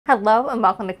Hello and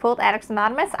welcome to Quilt Addicts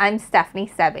Anonymous. I'm Stephanie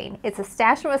Soebbing. It's a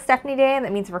Stashin with Stephanie Day, and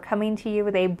that means we're coming to you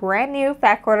with a brand new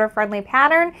fat quarter friendly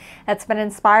pattern that's been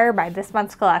inspired by this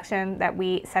month's collection that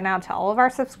we sent out to all of our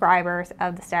subscribers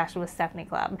of the Stashin with Stephanie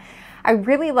Club. I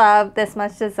really love this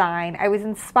month's design. I was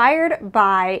inspired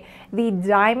by the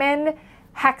diamond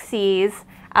hexes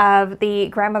of the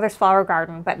grandmother's flower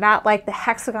garden, but not like the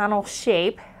hexagonal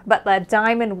shape, but the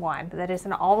diamond one that is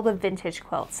in all the vintage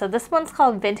quilts. So this one's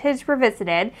called Vintage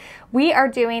Revisited. We are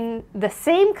doing the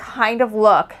same kind of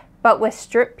look, but with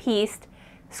strip pieced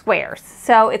squares.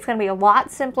 So it's going to be a lot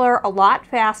simpler, a lot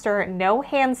faster, no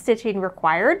hand stitching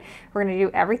required. We're going to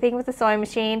do everything with the sewing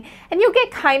machine, and you'll get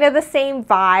kind of the same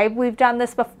vibe. We've done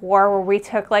this before where we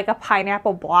took like a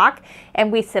pineapple block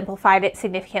and we simplified it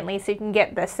significantly so you can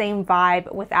get the same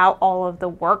vibe without all of the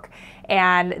work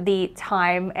and the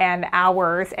time and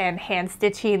hours and hand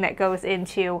stitching that goes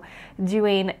into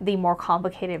doing the more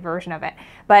complicated version of it.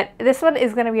 But this one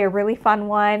is going to be a really fun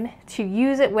one to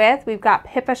use it with. We've got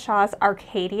Pippa Shaw's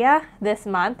Arcadia this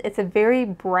month. It's a very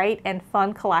bright and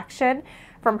fun collection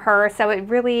from her, so it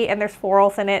really, and there's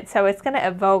florals in it, so it's going to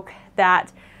evoke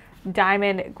that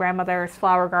diamond grandmother's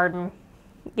flower garden,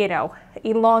 you know,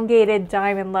 elongated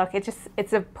diamond look.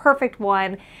 It's a perfect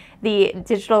one. The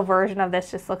digital version of this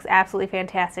just looks absolutely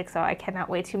fantastic, so I cannot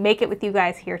wait to make it with you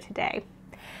guys here today.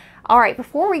 All right,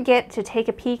 before we get to take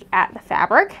a peek at the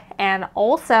fabric and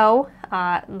also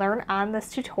learn on this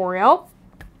tutorial,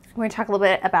 we're going to talk a little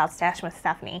bit about Stashin with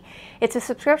Stephanie. It's a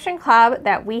subscription club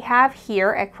that we have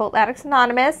here at Quilt Addicts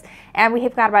Anonymous, and we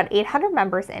have got about 800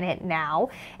 members in it now.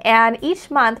 And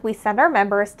each month we send our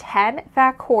members 10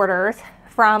 fat quarters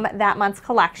from that month's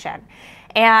collection.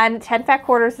 And 10 fat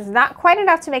quarters is not quite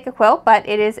enough to make a quilt, but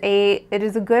it is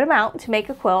a good amount to make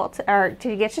a quilt or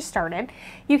to get you started.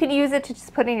 You can use it to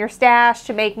just put in your stash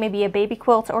to make maybe a baby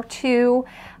quilt or two,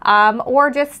 or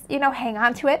just, you know, hang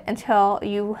on to it until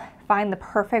you find the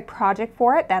perfect project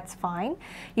for it. That's fine.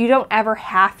 You don't ever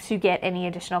have to get any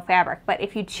additional fabric, but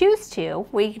if you choose to,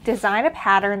 we design a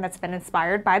pattern that's been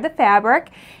inspired by the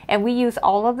fabric, and we use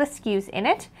all of the SKUs in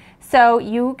it. So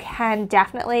you can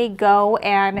definitely go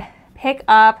and pick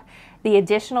up the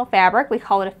additional fabric. We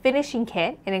call it a finishing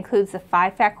kit. It includes the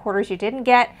 5 fat quarters you didn't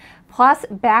get, plus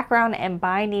background and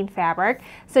binding fabric.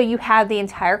 So you have the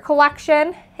entire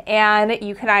collection, and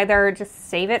you can either just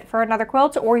save it for another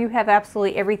quilt, or you have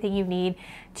absolutely everything you need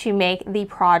to make the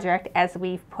project as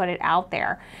we've put it out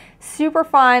there. Super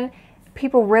fun.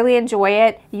 People really enjoy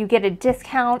it. You get a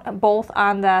discount both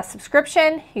on the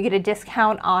subscription, you get a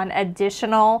discount on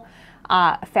additional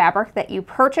fabric that you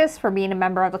purchase for being a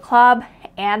member of the club,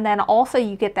 and then also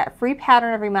you get that free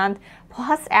pattern every month,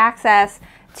 plus access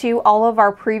to all of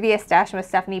our previous Stashin with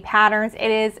Stephanie patterns. It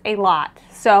is a lot,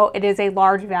 so it is a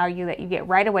large value that you get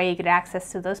right away. You get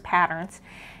access to those patterns,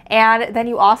 and then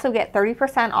you also get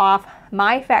 30% off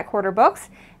my fat quarter books,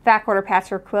 Fat Quarter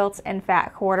Patchwork Quilts, and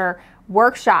Fat Quarter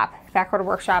Workshop. Fat Quarter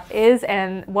Workshop is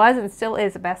and was and still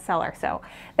is a bestseller, so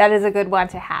that is a good one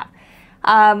to have.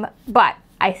 But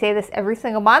I say this every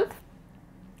single month.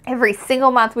 Every single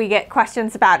month we get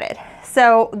questions about it.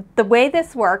 So the way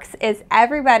this works is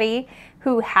everybody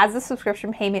who has a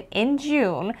subscription payment in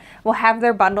June will have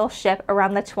their bundle ship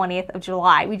around the 20th of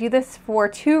July. We do this for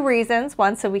 2 reasons.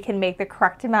 1, so we can make the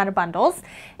correct amount of bundles,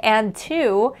 and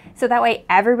 2, so that way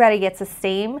everybody gets the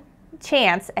same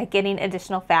chance at getting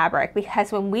additional fabric,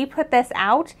 because when we put this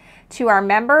out to our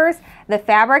members, the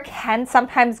fabric can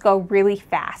sometimes go really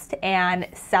fast and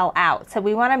sell out. So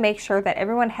we want to make sure that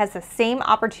everyone has the same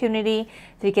opportunity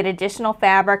to get additional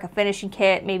fabric, a finishing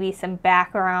kit, maybe some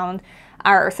background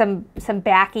or some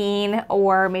backing,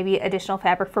 or maybe additional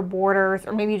fabric for borders,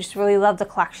 or maybe you just really love the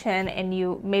collection and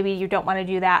maybe you don't want to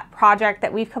do that project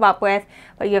that we've come up with,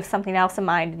 but you have something else in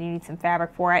mind and you need some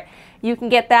fabric for it. You can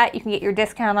get that, you can get your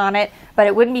discount on it, but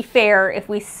it wouldn't be fair if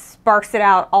we sparse it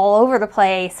out all over the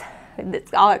place.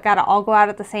 It's got to all go out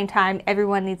at the same time.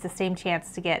 Everyone needs the same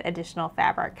chance to get additional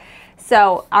fabric.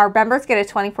 So our members get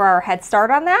a 24-hour head start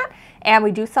on that, and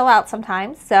we do sell out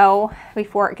sometimes. So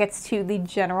before it gets to the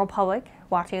general public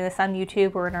watching this on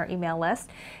YouTube or in our email list.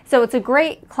 So it's a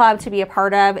great club to be a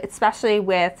part of, especially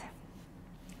with,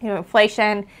 you know,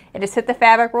 inflation. It has hit the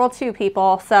fabric world too,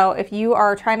 people. So if you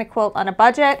are trying to quilt on a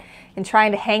budget and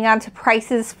trying to hang on to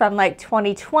prices from like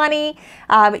 2020,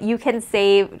 you can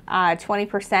save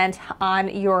 20% on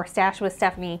your Stashin with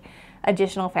Stephanie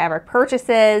additional fabric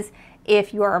purchases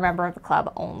if you are a member of the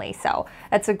club only. So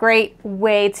that's a great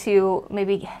way to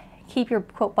maybe keep your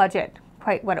quilt budget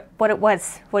quite what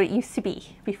it used to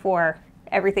be before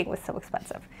everything was so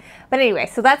expensive. But anyway,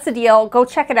 so that's the deal. Go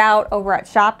check it out over at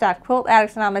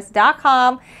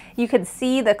shop.quiltaddictsanonymous.com. You can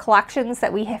see the collections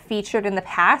that we have featured in the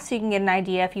past, so you can get an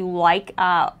idea if you like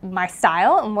my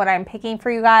style and what I'm picking for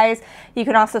you guys. You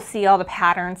can also see all the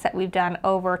patterns that we've done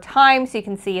over time, so you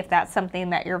can see if that's something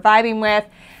that you're vibing with.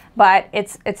 But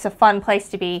it's a fun place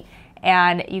to be,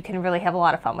 and you can really have a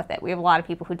lot of fun with it. We have a lot of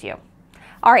people who do.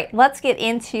 All right, let's get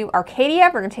into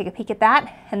Arcadia. We're gonna take a peek at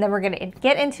that, and then we're gonna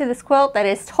get into this quilt that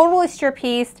is totally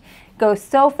strip-pieced, goes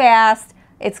so fast,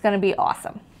 it's gonna be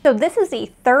awesome. So this is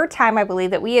the third time, I believe,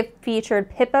 that we have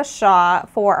featured Pippa Shaw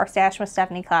for our Stashin with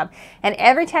Stephanie Club. And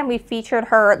every time we featured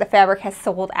her, the fabric has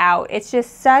sold out. It's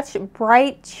just such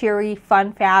bright, cheery,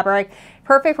 fun fabric.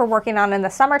 Perfect for working on in the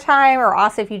summertime, or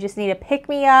also if you just need a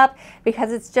pick-me-up,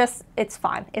 because it's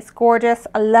fun. It's gorgeous,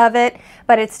 I love it,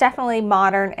 but it's definitely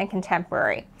modern and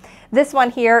contemporary. This one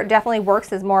here definitely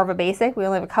works as more of a basic. We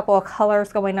only have a couple of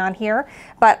colors going on here,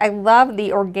 but I love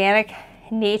the organic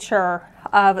nature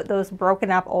of those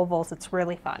broken up ovals. It's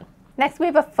really fun. Next we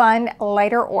have a fun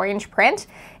lighter orange print.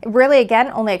 Really, again,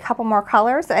 only a couple more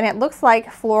colors, and it looks like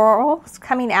florals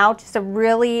coming out, just a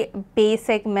really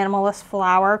basic minimalist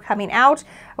flower coming out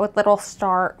with little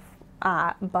star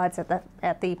buds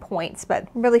at the points, but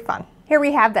really fun. Here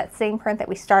we have that same print that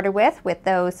we started with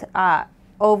those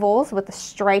ovals with the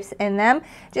stripes in them,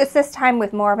 just this time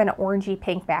with more of an orangey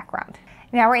pink background.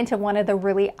 Now we're into one of the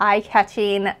really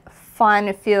eye-catching,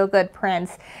 fun, feel-good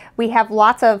prints. We have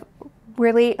lots of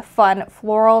really fun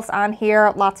florals on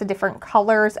here, lots of different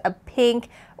colors of pink,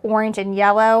 orange, and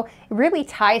yellow. It really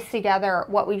ties together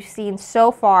what we've seen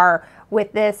so far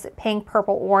with this pink,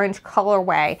 purple, orange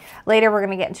colorway. Later we're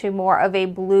going to get into more of a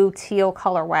blue teal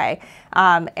colorway,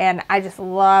 and I just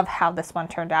love how this one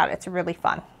turned out. It's really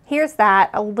fun. Here's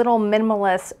that, a little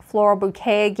minimalist floral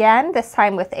bouquet again, this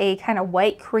time with a kind of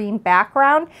white cream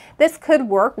background. This could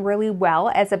work really well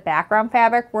as a background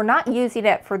fabric. We're not using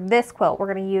it for this quilt.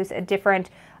 We're going to use a different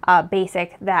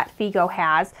basic that Figo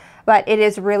has, but it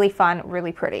is really fun,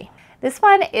 really pretty. This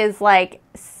one is like,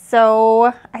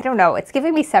 so, I don't know, it's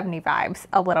giving me 70s vibes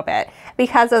a little bit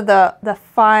because of the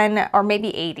fun, or maybe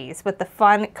 80s, with the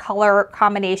fun color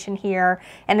combination here,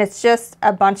 and it's just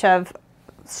a bunch of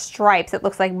stripes. It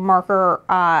looks like marker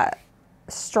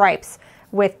stripes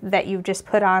that you've just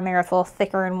put on there. It's a little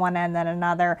thicker in one end than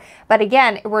another. But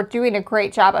again, we're doing a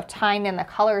great job of tying in the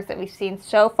colors that we've seen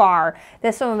so far.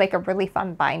 This one will make a really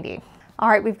fun binding. All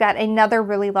right, we've got another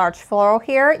really large floral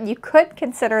here. You could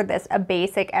consider this a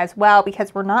basic as well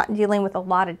because we're not dealing with a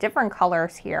lot of different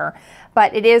colors here,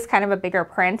 but it is kind of a bigger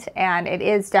print, and it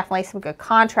is definitely some good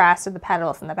contrast to the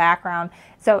petals in the background.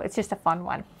 So it's just a fun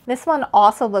one. This one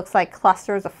also looks like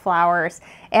clusters of flowers,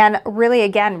 and really,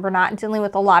 again, we're not dealing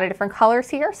with a lot of different colors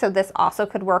here, so this also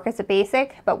could work as a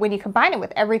basic, but when you combine it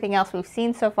with everything else we've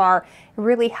seen so far, it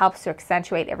really helps to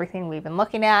accentuate everything we've been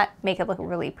looking at, make it look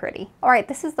really pretty. All right,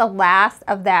 this is the last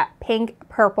of that pink,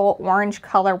 purple, orange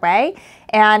colorway,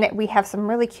 and we have some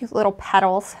really cute little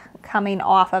petals coming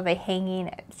off of a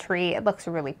hanging tree. It looks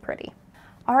really pretty.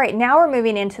 All right, now we're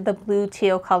moving into the blue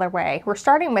teal colorway. We're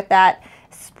starting with that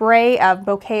spray of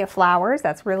bouquet of flowers.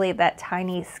 That's really that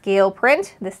tiny scale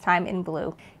print, this time in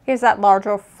blue. Here's that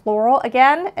larger floral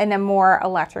again in a more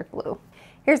electric blue.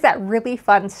 Here's that really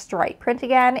fun stripe print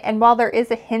again, and while there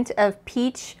is a hint of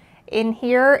peach in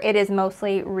here, it is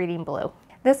mostly reading blue.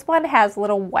 This one has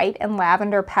little white and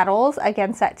lavender petals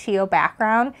against that teal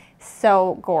background.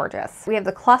 So gorgeous. We have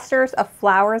the clusters of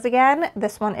flowers again.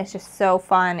 This one is just so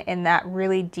fun in that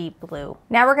really deep blue.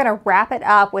 Now we're gonna wrap it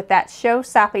up with that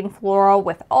show-stopping floral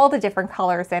with all the different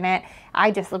colors in it.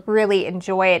 I just really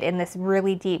enjoy it in this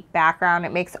really deep background.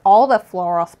 It makes all the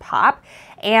florals pop,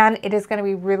 and it is gonna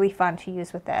be really fun to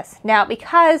use with this. Now,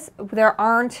 because there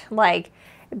aren't like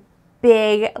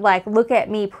big, like, look at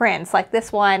me prints like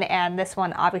this one, and this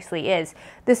one obviously is.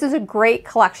 This is a great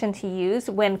collection to use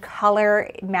when color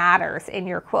matters in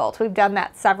your quilt. We've done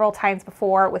that several times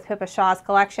before with Pippa Shaw's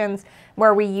collections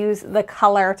where we use the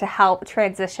color to help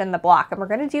transition the block. And we're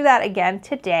going to do that again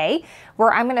today,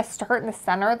 where I'm going to start in the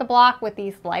center of the block with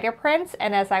these lighter prints,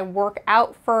 and as I work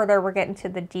out further, we're getting to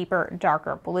the deeper,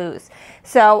 darker blues.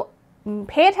 So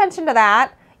pay attention to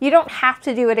that. You don't have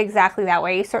to do it exactly that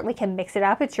way. You certainly can mix it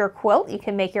up. It's your quilt. You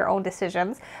can make your own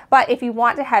decisions. But if you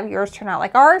want to have yours turn out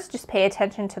like ours, just pay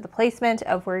attention to the placement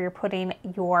of where you're putting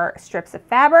your strips of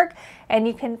fabric, and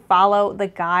you can follow the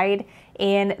guide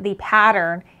in the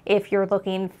pattern if you're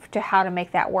looking to how to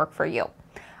make that work for you.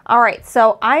 All right,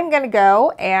 so I'm gonna go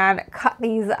and cut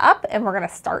these up, and we're gonna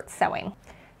start sewing.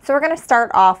 So we're going to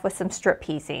start off with some strip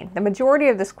piecing. The majority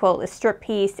of this quilt is strip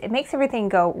pieced. It makes everything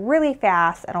go really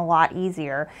fast and a lot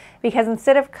easier because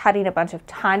instead of cutting a bunch of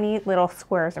tiny little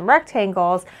squares and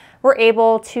rectangles, we're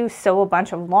able to sew a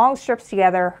bunch of long strips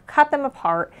together, cut them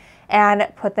apart,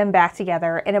 and put them back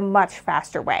together in a much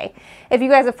faster way. If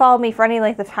you guys have followed me for any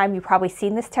length of time, you've probably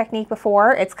seen this technique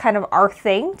before. It's kind of our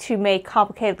thing to make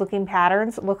complicated looking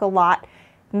patterns look a lot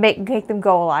make them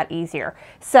go a lot easier.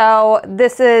 So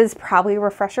this is probably a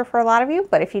refresher for a lot of you,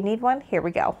 but if you need one, here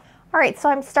we go. All right, so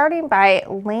I'm starting by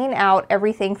laying out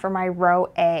everything for my row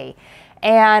A.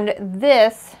 And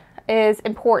this is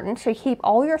important to keep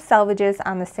all your selvages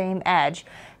on the same edge.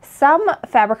 Some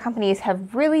fabric companies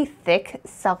have really thick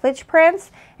selvedge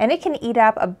prints and it can eat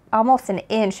up almost an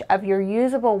inch of your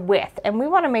usable width. And we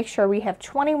want to make sure we have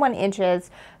 21 inches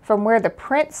from where the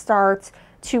print starts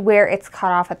to where it's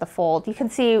cut off at the fold. You can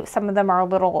see some of them are a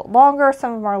little longer,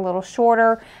 some of them are a little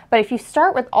shorter, but if you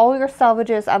start with all your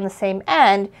selvages on the same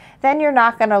end, then you're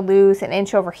not gonna lose an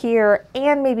inch over here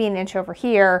and maybe an inch over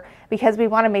here because we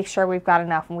wanna make sure we've got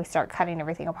enough when we start cutting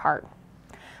everything apart.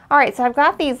 All right, so I've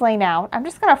got these laying out. I'm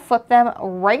just gonna flip them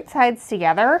right sides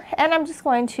together and I'm just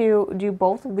going to do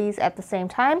both of these at the same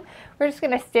time. We're just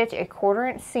gonna stitch a 1/4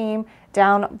 inch seam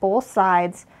down both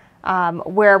sides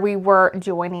where we were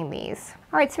joining these.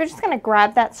 All right, so we're just gonna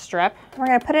grab that strip. We're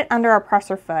gonna put it under our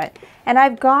presser foot. And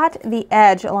I've got the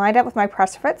edge lined up with my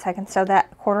presser foot so I can sew that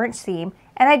 1/4 inch seam.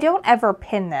 And I don't ever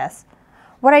pin this.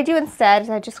 What I do instead is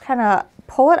I just kind of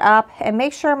pull it up and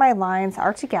make sure my lines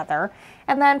are together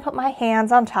and then put my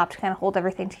hands on top to kind of hold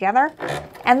everything together.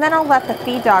 And then I'll let the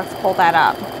feed dogs pull that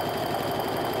up.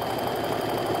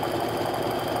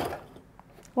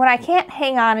 When I can't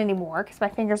hang on anymore because my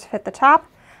fingers have hit the top,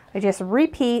 I just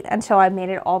repeat until I've made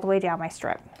it all the way down my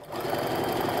strip.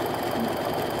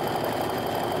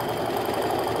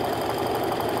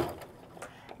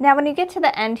 Now when you get to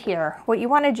the end here, what you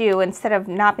want to do instead of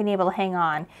not being able to hang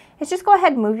on is just go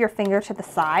ahead and move your finger to the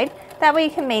side. That way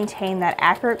you can maintain that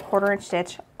accurate 1/4 inch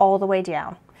stitch all the way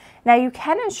down. Now you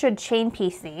can and should chain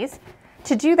piece these.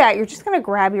 To do that, you're just going to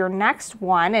grab your next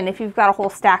one, and if you've got a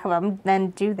whole stack of them, then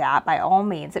do that by all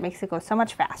means. It makes it go so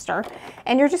much faster.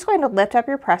 And you're just going to lift up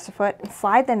your presser foot and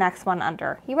slide the next one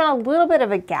under. You want a little bit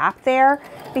of a gap there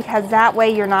because that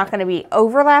way you're not going to be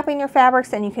overlapping your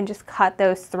fabrics and you can just cut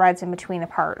those threads in between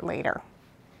apart later.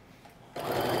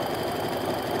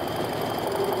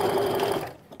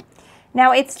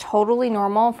 Now it's totally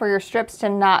normal for your strips to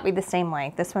not be the same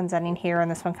length. This one's ending here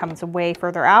and this one comes way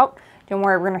further out. Don't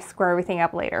worry, we're going to square everything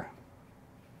up later.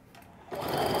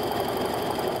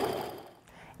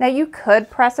 Now you could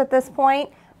press at this point,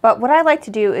 but what I like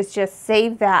to do is just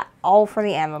save that all for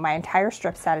the end when my entire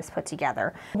strip set is put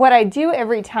together. What I do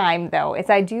every time though is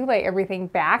I do lay everything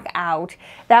back out.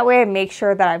 That way I make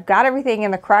sure that I've got everything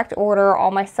in the correct order.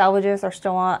 All my selvages are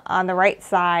still on the right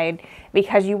side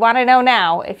because you want to know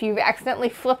now if you've accidentally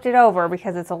flipped it over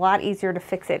because it's a lot easier to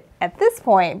fix it at this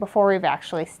point before we've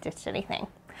actually stitched anything.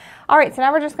 All right, so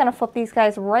now we're just going to flip these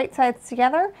guys right sides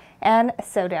together and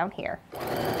sew down here.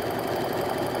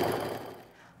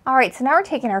 All right, so now we're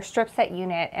taking our strip set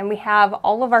unit and we have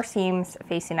all of our seams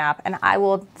facing up, and I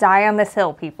will die on this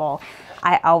hill, people.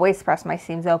 I always press my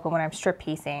seams open when I'm strip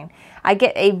piecing. I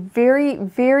get a very,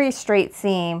 very straight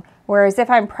seam, whereas if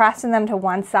I'm pressing them to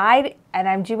one side and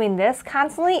I'm doing this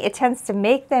constantly, it tends to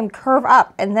make them curve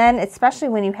up. And then especially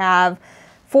when you have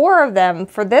 4 of them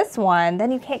for this one, then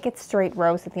you can't get straight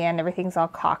rows at the end. Everything's all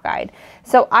cockeyed.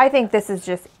 So I think this is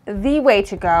just the way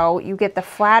to go. You get the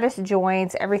flattest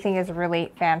joints. Everything is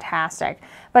really fantastic.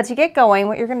 But to get going,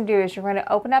 what you're going to do is you're going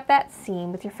to open up that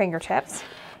seam with your fingertips.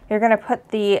 You're going to put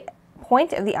the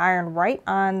point of the iron right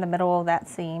on the middle of that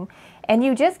seam. And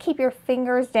you just keep your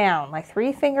fingers down, like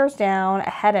 3 fingers down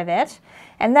ahead of it.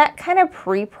 And that kind of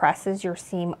pre-presses your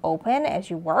seam open as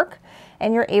you work.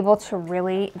 And you're able to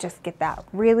really just get that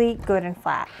really good and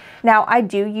flat. Now I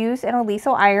do use an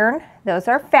Oliso iron. Those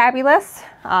are fabulous.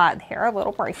 They're a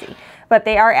little pricey, but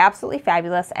they are absolutely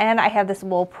fabulous. And I have this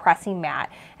wool pressing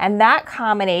mat. And that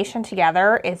combination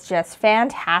together is just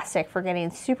fantastic for getting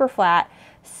super flat,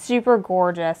 super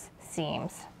gorgeous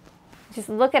seams. Just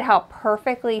look at how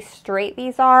perfectly straight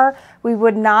these are. We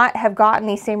would not have gotten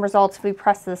these same results if we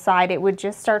pressed to the side. It would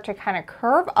just start to kind of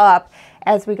curve up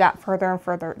as we got further and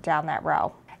further down that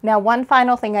row. Now, one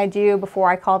final thing I do before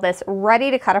I call this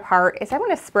ready to cut apart is I'm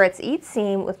going to spritz each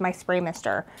seam with my spray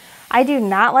mister. I do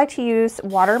not like to use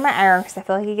water in my iron because I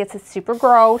feel like it gets super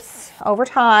gross over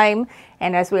time.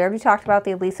 And as we already talked about,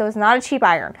 the Oliso is not a cheap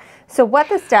iron. So what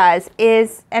this does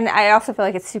is, and I also feel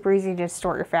like it's super easy to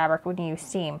distort your fabric when you use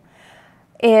steam,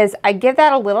 is I give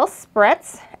that a little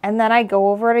spritz and then I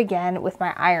go over it again with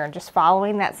my iron, just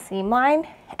following that seam line,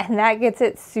 and that gets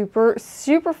it super,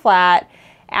 super flat.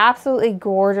 Absolutely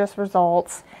gorgeous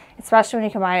results, especially when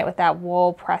you combine it with that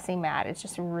wool pressing mat. It's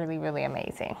just really, really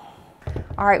amazing.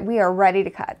 All right, we are ready to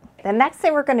cut. The next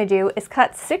thing we're going to do is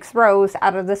cut 6 rows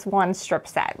out of this one strip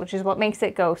set, which is what makes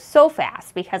it go so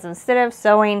fast, because instead of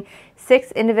sewing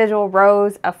 6 individual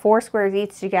rows of 4 squares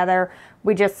each together,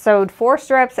 we just sewed 4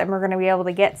 strips and we're going to be able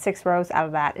to get 6 rows out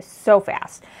of that. It's so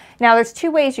fast. Now there's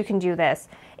 2 ways you can do this.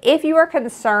 If you are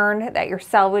concerned that your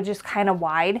selvage is kind of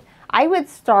wide, I would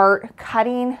start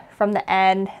cutting from the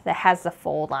end that has the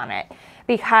fold on it,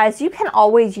 because you can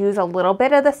always use a little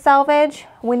bit of the selvage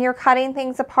when you're cutting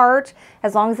things apart,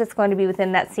 as long as it's going to be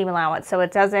within that seam allowance, so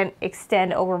it doesn't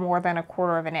extend over more than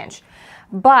 1/4 inch.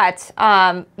 But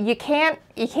you can't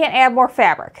add more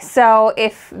fabric. So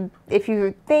if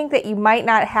you think that you might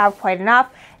not have quite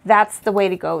enough, that's the way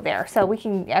to go there. So we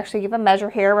can actually give a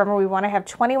measure here. Remember, we want to have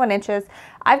 21 inches.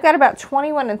 I've got about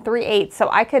 21 3/8, so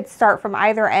I could start from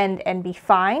either end and be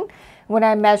fine when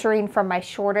I'm measuring from my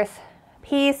shortest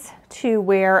piece to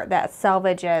where that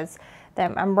selvage is.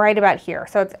 Then I'm right about here.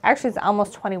 So it's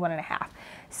almost 21 1/2.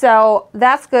 So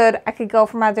that's good. I could go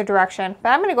from either direction, but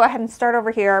I'm going to go ahead and start over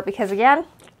here, because again,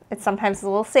 it's sometimes a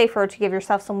little safer to give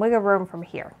yourself some wiggle room from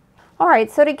here. All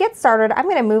right, so to get started, I'm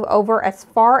going to move over as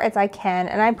far as I can,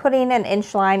 and I'm putting an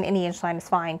inch line, any inch line is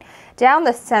fine, down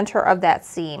the center of that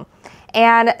seam.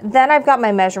 And then I've got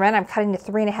my measurement. I'm cutting to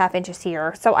 3 1/2 inches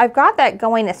here. So I've got that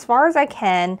going as far as I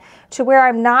can to where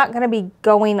I'm not going to be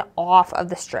going off of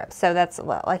the strip. So that's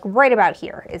like right about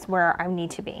here is where I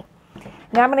need to be.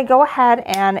 Now I'm going to go ahead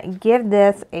and give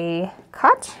this a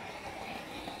cut.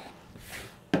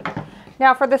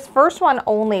 Now for this first one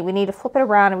only, we need to flip it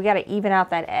around and we got to even out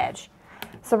that edge.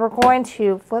 So we're going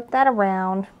to flip that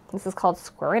around. This is called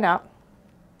squaring up.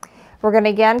 We're going to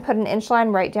again put an inch line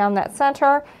right down that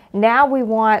center. Now we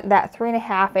want that 3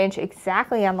 1/2 inch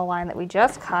exactly on the line that we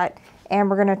just cut, and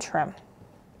we're going to trim.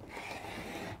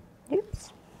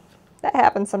 Oops, that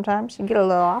happens sometimes. You get a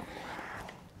little off.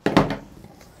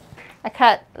 I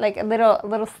cut like a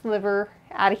little sliver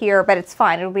out of here, but it's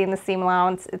fine. It'll be in the seam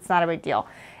allowance. It's not a big deal.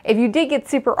 If you did get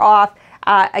super off,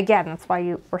 again, that's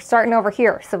why we're starting over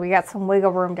here. So we got some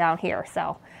wiggle room down here.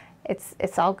 So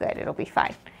it's all good. It'll be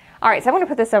fine. All right, so I'm going to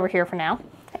put this over here for now.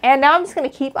 And now I'm just going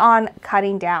to keep on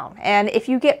cutting down. And if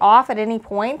you get off at any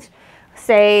point,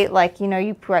 say like, you know,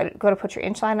 you go to put your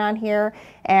inch line on here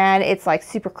and it's like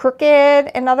super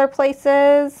crooked in other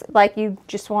places, like you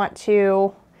just want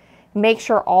to make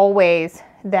sure always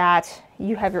that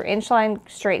you have your inch line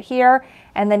straight here,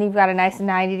 and then you've got a nice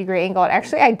 90-degree angle. And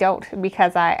actually I don't,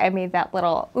 because I made that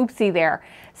little oopsie there.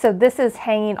 So this is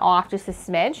hanging off just a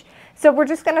smidge. So we're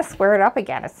just gonna square it up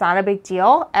again. It's not a big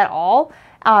deal at all.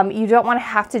 You don't want to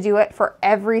have to do it for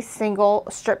every single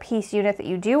strip piece unit that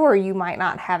you do, or you might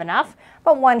not have enough,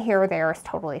 but one here or there is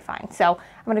totally fine. So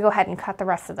I'm gonna go ahead and cut the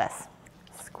rest of this.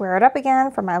 Square it up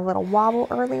again for my little wobble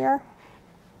earlier.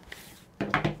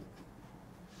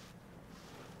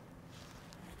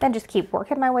 Then just keep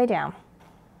working my way down.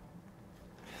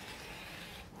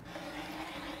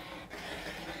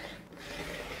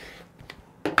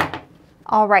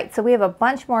 All right, so we have a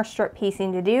bunch more strip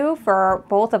piecing to do for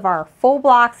both of our full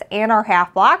blocks and our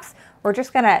half blocks. We're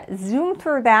just gonna zoom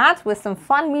through that with some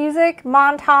fun music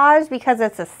montage, because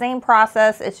it's the same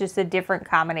process, it's just a different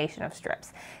combination of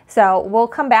strips. So we'll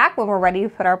come back when we're ready to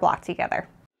put our block together.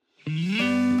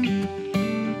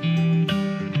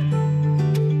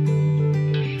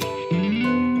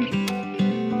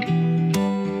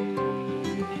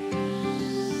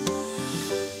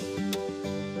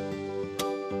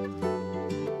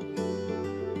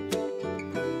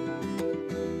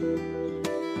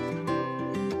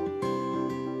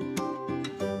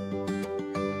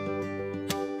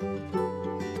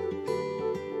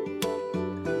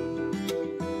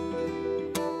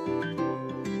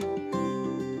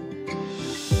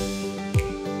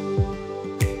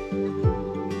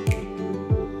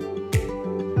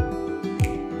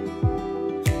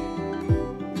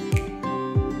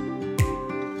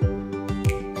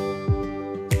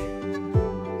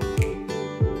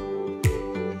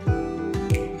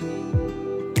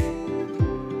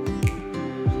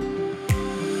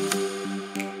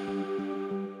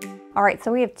 All right,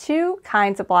 so we have 2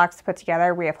 kinds of blocks to put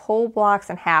together. We have whole blocks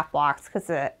and half blocks, because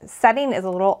the setting is a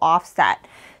little offset.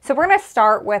 So we're gonna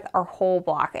start with our whole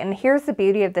block. And here's the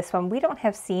beauty of this one. We don't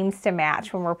have seams to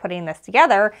match when we're putting this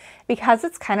together, because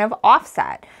it's kind of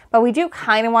offset. But we do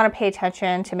kind of wanna pay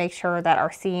attention to make sure that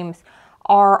our seams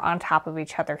are on top of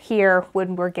each other here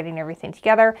when we're getting everything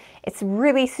together. It's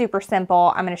really super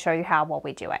simple. I'm gonna show you how while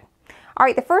we do it. All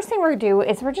right, the first thing we're gonna do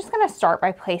is we're just gonna start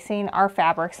by placing our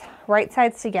fabrics right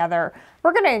sides together.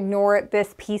 We're gonna ignore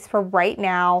this piece for right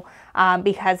now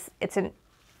because it's an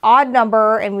odd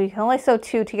number and we can only sew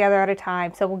 2 together at a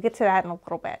time. So we'll get to that in a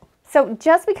little bit. So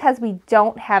just because we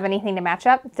don't have anything to match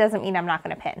up doesn't mean I'm not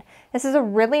going to pin. This is a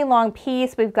really long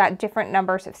piece. We've got different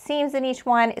numbers of seams in each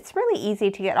one. It's really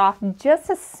easy to get off just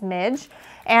a smidge,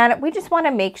 and we just want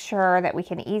to make sure that we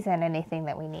can ease in anything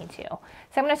that we need to. So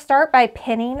I'm going to start by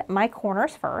pinning my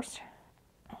corners first.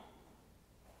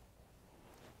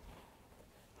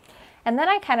 And then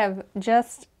I kind of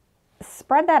just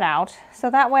spread that out so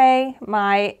that way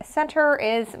my center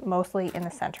is mostly in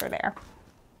the center there.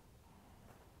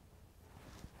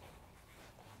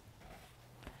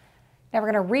 Now we're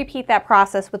going to repeat that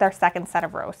process with our second set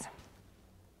of rows.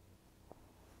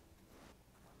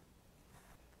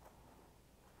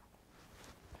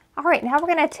 All right, now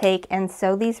we're going to take and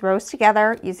sew these rows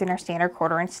together using our standard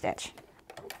 1/4 inch stitch.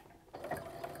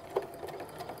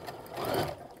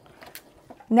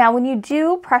 Now when you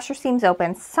do press your seams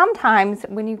open, sometimes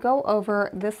when you go over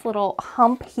this little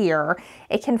hump here,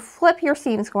 it can flip your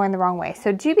seams going the wrong way.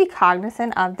 So do be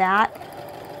cognizant of that.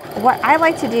 What I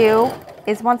like to do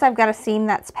is once I've got a seam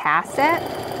that's past it,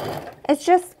 is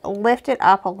just lift it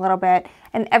up a little bit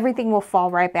and everything will fall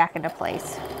right back into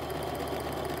place.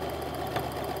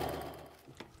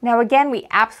 Now again, we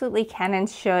absolutely can and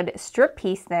should strip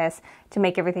piece this to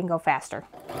make everything go faster.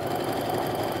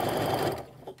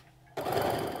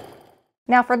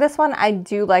 Now for this one, I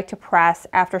do like to press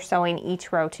after sewing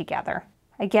each row together.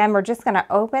 Again, we're just going to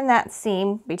open that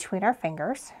seam between our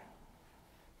fingers.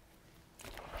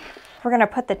 We're going to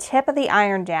put the tip of the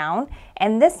iron down,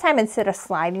 and this time instead of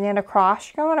sliding it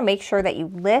across, you're going to want to make sure that you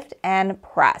lift and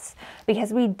press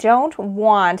because we don't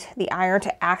want the iron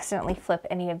to accidentally flip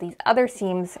any of these other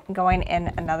seams going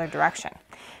in another direction.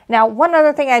 Now, one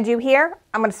other thing I do here,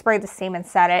 I'm going to spray the seam and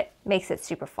set it, makes it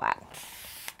super flat.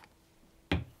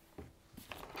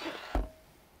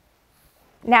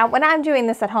 Now, when I'm doing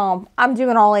this at home, I'm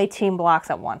doing all 18 blocks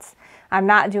at once. I'm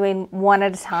not doing one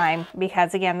at a time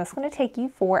because again, this is going to take you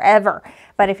forever.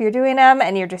 But if you're doing them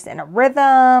and you're just in a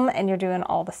rhythm and you're doing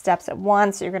all the steps at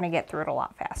once, you're going to get through it a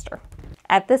lot faster.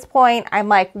 At this point, I'm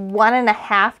like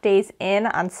 1.5 days in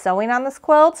on sewing on this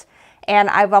quilt and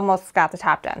I've almost got the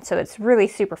top done. So it's really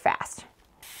super fast.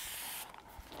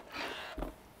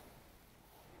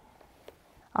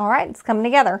 All right, it's coming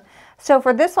together. So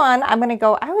for this one, I'm going to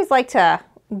go, I always like to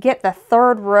get the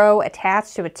 3rd row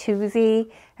attached to a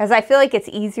 2Z as I feel like it's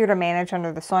easier to manage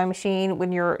under the sewing machine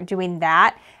when you're doing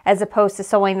that as opposed to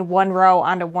sewing 1 row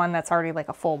onto one that's already like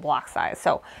a full block size.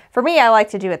 So for me, I like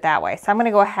to do it that way. So I'm going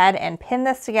to go ahead and pin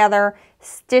this together,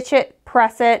 stitch it,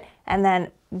 press it, and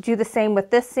then do the same with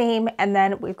this seam, and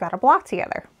then we've got a block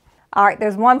together. All right,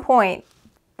 there's one point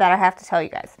that I have to tell you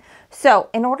guys. So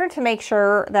in order to make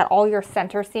sure that all your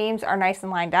center seams are nice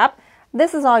and lined up,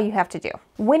 this is all you have to do.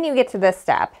 When you get to this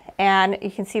step, and you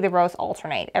can see the rows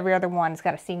alternate, every other one's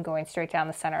got a seam going straight down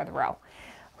the center of the row.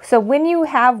 So when you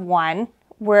have one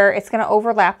where it's going to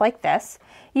overlap like this,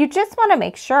 you just want to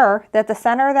make sure that the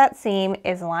center of that seam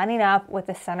is lining up with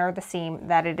the center of the seam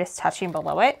that it is touching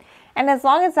below it. And as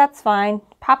long as that's fine,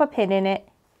 pop a pin in it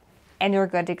and you're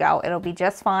good to go. It'll be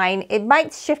just fine. It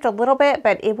might shift a little bit,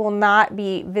 but it will not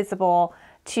be visible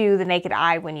to the naked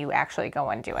eye when you actually go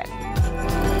and do it.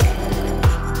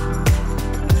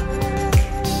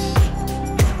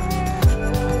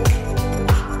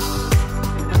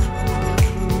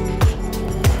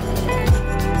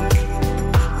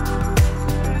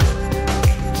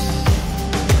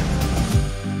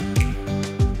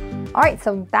 All right,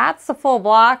 so that's the full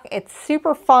block. It's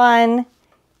super fun.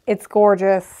 It's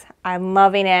gorgeous. I'm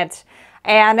loving it.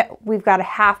 And we've got a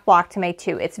half block to make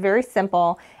too. It's very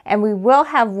simple. And we will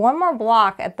have one more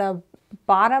block at the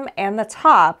bottom and the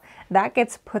top that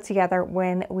gets put together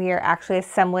when we are actually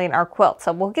assembling our quilt.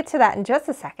 So we'll get to that in just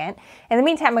a second. In the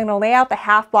meantime, I'm going to lay out the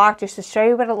half block just to show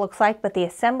you what it looks like, but the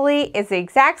assembly is the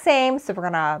exact same. So we're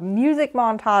going to music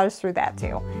montage through that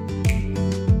too.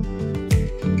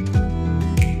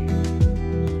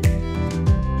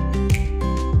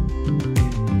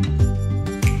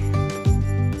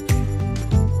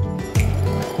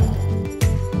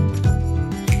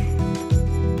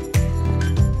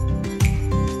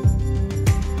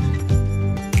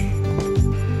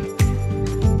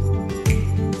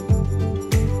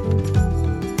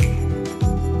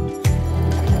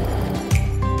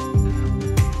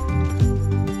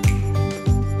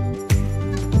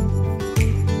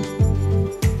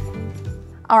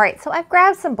 All right, so I've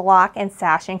grabbed some block and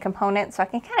sashing components so I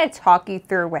can kind of talk you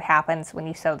through what happens when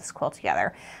you sew this quilt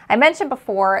together. I mentioned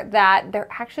before that there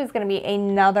actually is going to be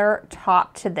another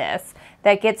top to this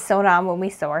that gets sewn on when we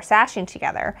sew our sashing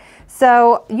together.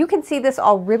 So you can see this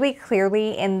all really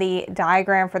clearly in the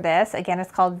diagram for this. Again,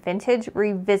 it's called Vintage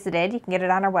Revisited. You can get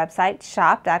it on our website,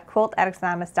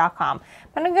 shop.quiltaddictsanonymous.com.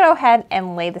 I'm going to go ahead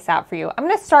and lay this out for you. I'm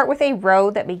going to start with a row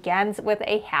that begins with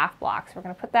a half block. So we're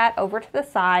going to put that over to the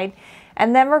side,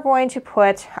 and then we're going to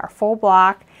put our full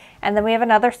block, and then we have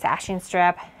another sashing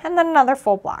strip, and then another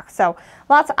full block. So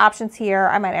lots of options here.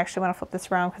 I might actually want to flip this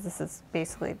around because this is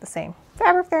basically the same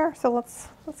fabric there. So let's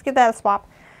give that a swap.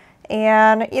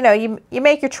 And you know, you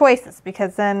make your choices,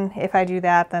 because then if I do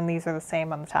that, then these are the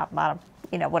same on the top and bottom.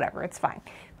 You know, whatever, it's fine.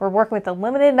 We're working with a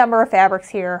limited number of fabrics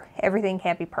here. Everything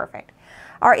can't be perfect.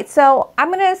 All right, so I'm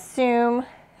going to assume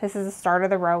this is the start of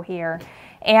the row here.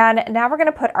 And now we're going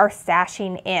to put our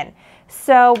sashing in.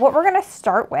 So what we're going to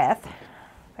start with,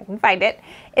 if I can find it,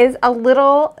 is a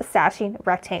little sashing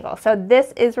rectangle. So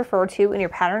this is referred to in your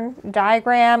pattern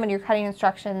diagram and your cutting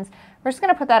instructions. We're just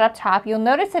going to put that up top. You'll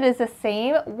notice it is the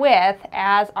same width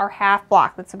as our half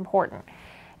block. That's important.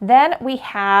 Then we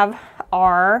have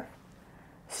our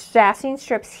sashing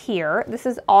strips here. This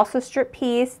is also strip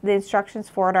piece. The instructions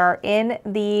for it are in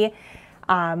the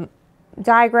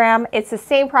diagram. It's the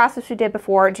same process we did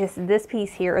before, just this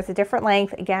piece here is a different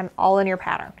length, again, all in your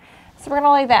pattern. So we're going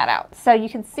to lay that out. So you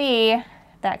can see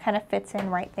that kind of fits in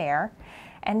right there.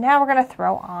 And now we're going to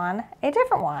throw on a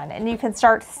different one, and you can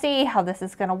start to see how this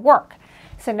is going to work.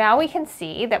 So now we can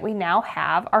see that we now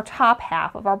have our top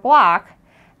half of our block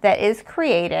that is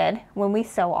created when we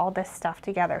sew all this stuff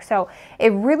together. So it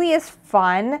really is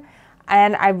fun,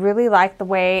 and I really like the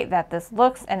way that this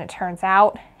looks and it turns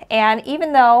out. And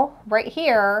even though right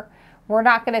here, we're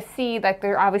not going to see that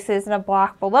there obviously isn't a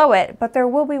block below it, but there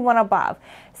will be one above.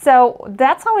 So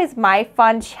that's always my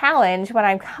fun challenge when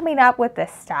I'm coming up with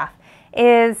this stuff,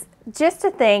 is just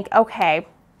to think, okay,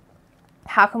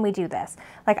 how can we do this?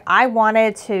 Like, I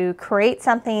wanted to create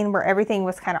something where everything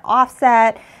was kind of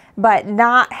offset, but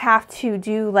not have to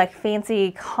do like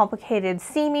fancy complicated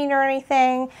seaming or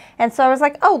anything. And so I was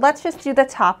like, oh, let's just do the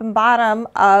top and bottom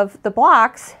of the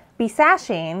blocks be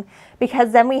sashing,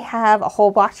 because then we have a whole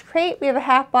block to create, we have a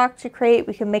half block to create,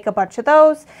 we can make a bunch of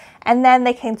those, and then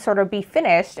they can sort of be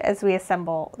finished as we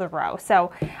assemble the row.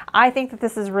 So I think that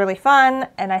this is really fun,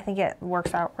 and I think it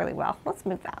works out really well. Let's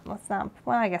move that. Let's not,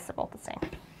 well, I guess they're both the same.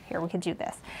 Here, we can do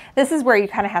this. This is where you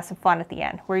kind of have some fun at the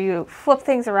end, where you flip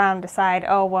things around and decide,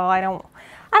 oh, well, I don't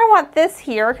want this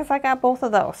here because I got both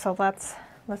of those. So let's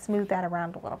move that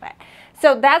around a little bit.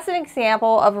 So that's an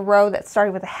example of a row that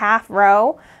started with a half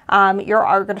row.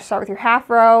 You're going to start with your half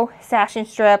row, sashing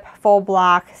strip, full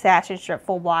block, sashing strip,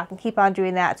 full block, and keep on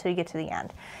doing that until you get to the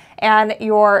end. And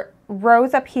your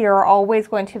rows up here are always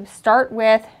going to start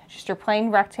with just your plain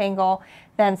rectangle,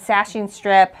 then sashing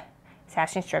strip,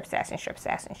 sashing strip, sashing strip,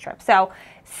 sashing strip. So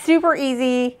super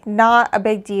easy, not a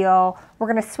big deal.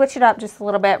 We're going to switch it up just a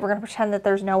little bit. We're going to pretend that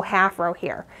there's no half row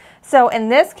here. So in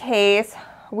this case,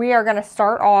 we are going to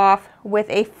start off with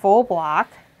a full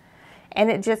block, and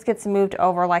it just gets moved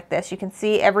over like this. You can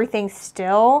see everything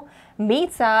still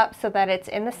meets up so that it's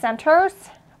in the centers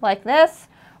like this.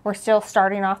 We're still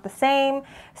starting off the same.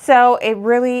 So it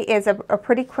really is a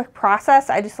pretty quick process.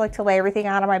 I just like to lay everything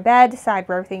out on my bed, decide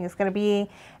where everything is going to be,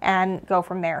 and go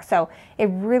from there. So it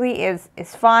really is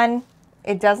fun.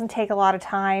 It doesn't take a lot of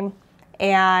time.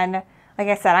 And like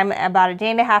I said, I'm about a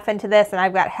day and a half into this, and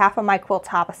I've got half of my quilt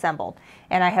top assembled.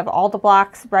 And I have all the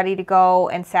blocks ready to go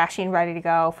and sashing ready to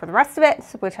go for the rest of it,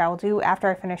 which I will do after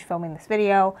I finish filming this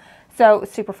video. So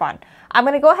super fun. I'm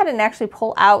going to go ahead and actually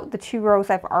pull out the 2 rows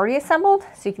I've already assembled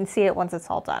so you can see it once it's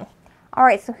all done. All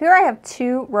right, so here I have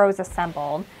 2 rows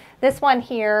assembled. This one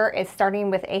here is starting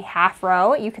with a half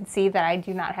row. You can see that I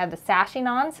do not have the sashing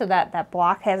on, so that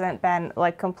block hasn't been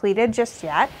like completed just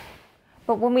yet.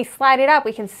 But when we slide it up,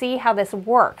 we can see how this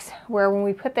works, where when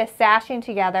we put this sashing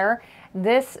together,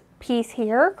 this piece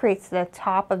here creates the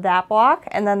top of that block,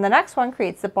 and then the next one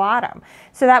creates the bottom.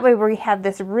 So that way we have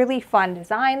this really fun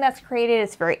design that's created.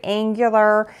 It's very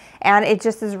angular, and it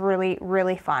just is really,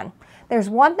 really fun. There's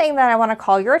one thing that I want to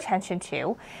call your attention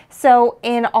to. So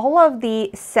in all of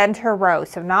the center rows,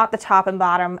 so not the top and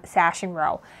bottom sashing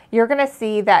row, you're going to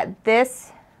see that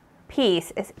this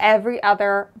piece is every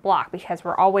other block, because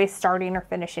we're always starting or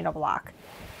finishing a block.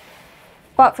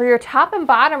 But for your top and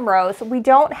bottom rows, we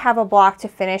don't have a block to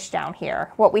finish down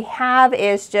here. What we have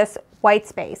is just white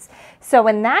space. So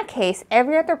in that case,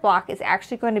 every other block is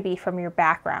actually going to be from your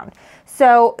background.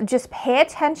 So just pay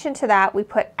attention to that. We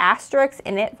put asterisks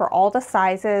in it for all the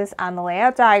sizes on the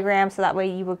layout diagram, so that way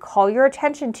you would call your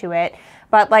attention to it.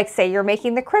 But like say you're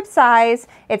making the crib size,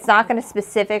 it's not going to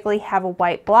specifically have a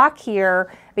white block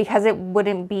here because it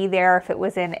wouldn't be there if it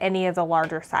was in any of the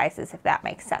larger sizes, if that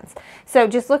makes sense. So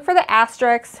just look for the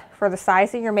asterisks for the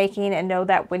size that you're making, and know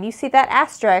that when you see that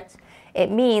asterisk, it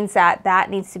means that that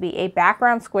needs to be a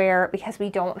background square because we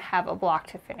don't have a block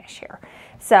to finish here.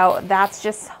 So that's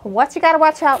just what you got to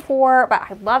watch out for. But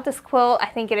I love this quilt. I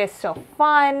think it is so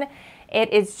fun.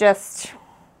 It is just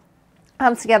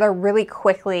comes together really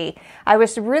quickly. I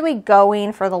was really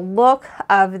going for the look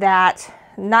of that,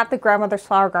 not the grandmother's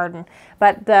flower garden,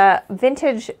 but the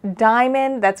vintage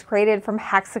diamond that's created from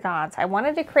hexagons. I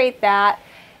wanted to create that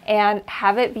and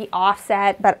have it be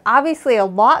offset, but obviously a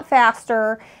lot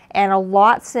faster and a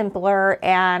lot simpler,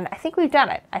 and I think we've done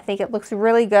it. I think it looks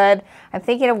really good. I'm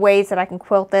thinking of ways that I can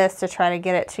quilt this to try to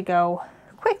get it to go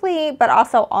quickly, but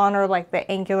also honor like the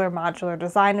angular modular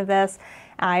design of this.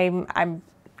 I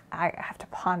have to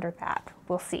ponder that.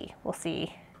 We'll see. We'll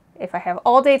see if I have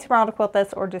all day tomorrow to quilt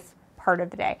this or just part of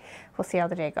the day. We'll see how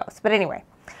the day goes. But anyway,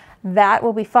 that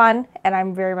will be fun, and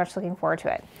I'm very much looking forward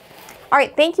to it. All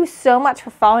right, thank you so much for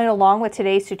following along with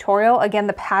today's tutorial. Again,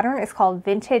 the pattern is called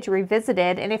Vintage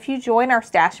Revisited, and if you join our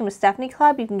Stashin with Stephanie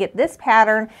Club, you can get this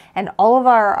pattern and all of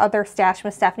our other Stashin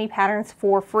with Stephanie patterns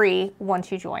for free once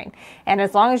you join. And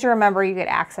as long as you're a member, you get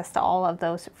access to all of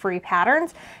those free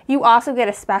patterns. You also get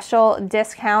a special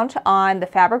discount on the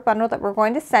fabric bundle that we're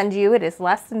going to send you. It is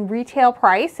less than retail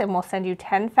price, and we'll send you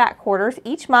 10 fat quarters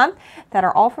each month that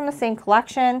are all from the same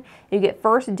collection. You get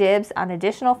first dibs on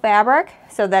additional fabric,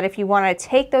 so that if you want to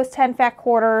take those 10 fat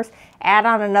quarters, add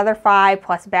on another 5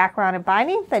 plus background and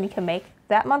binding, then you can make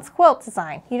that month's quilt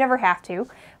design. You never have to,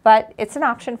 but it's an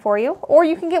option for you. Or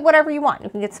you can get whatever you want. You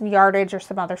can get some yardage or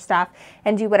some other stuff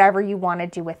and do whatever you want to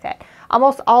do with it.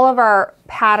 Almost all of our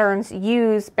patterns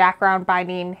use background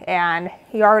binding and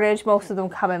yardage. Most of them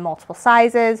come in multiple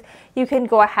sizes. You can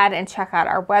go ahead and check out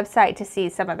our website to see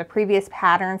some of the previous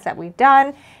patterns that we've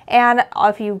done. And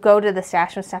if you go to the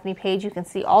Stashin with Stephanie page, you can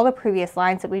see all the previous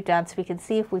lines that we've done, so we can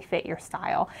see if we fit your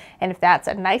style. And if that's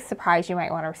a nice surprise you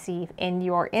might want to receive in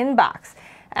your inbox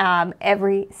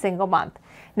every single month.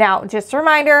 Now, just a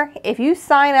reminder, if you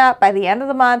sign up by the end of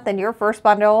the month, then your first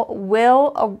bundle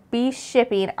will be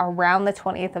shipping around the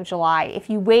 20th of July. If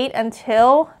you wait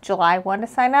until July 1 to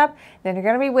sign up, then you're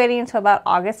going to be waiting until about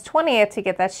August 20th to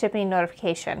get that shipping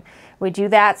notification. We do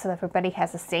that so that everybody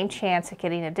has the same chance of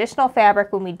getting additional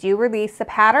fabric when we do release the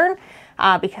pattern,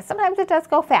 because sometimes it does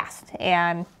go fast.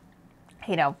 And,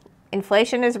 you know,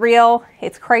 inflation is real,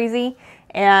 it's crazy,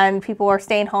 and people are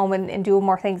staying home and doing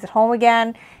more things at home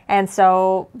again. And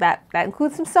so that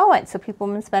includes some sewing. So people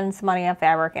have been spending some money on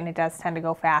fabric, and it does tend to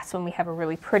go fast when we have a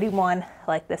really pretty one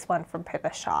like this one from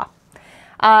Pippa Shaw.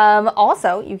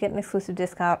 Also, you get an exclusive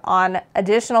discount on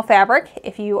additional fabric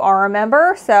if you are a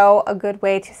member. So a good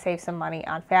way to save some money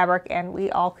on fabric, and we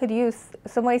all could use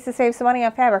some ways to save some money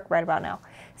on fabric right about now.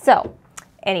 So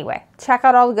anyway, check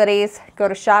out all the goodies. Go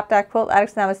to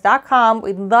shop.quiltaddictsanonymous.com.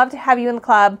 We'd love to have you in the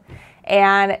club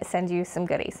and send you some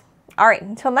goodies. All right,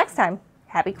 until next time,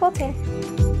 happy quilting.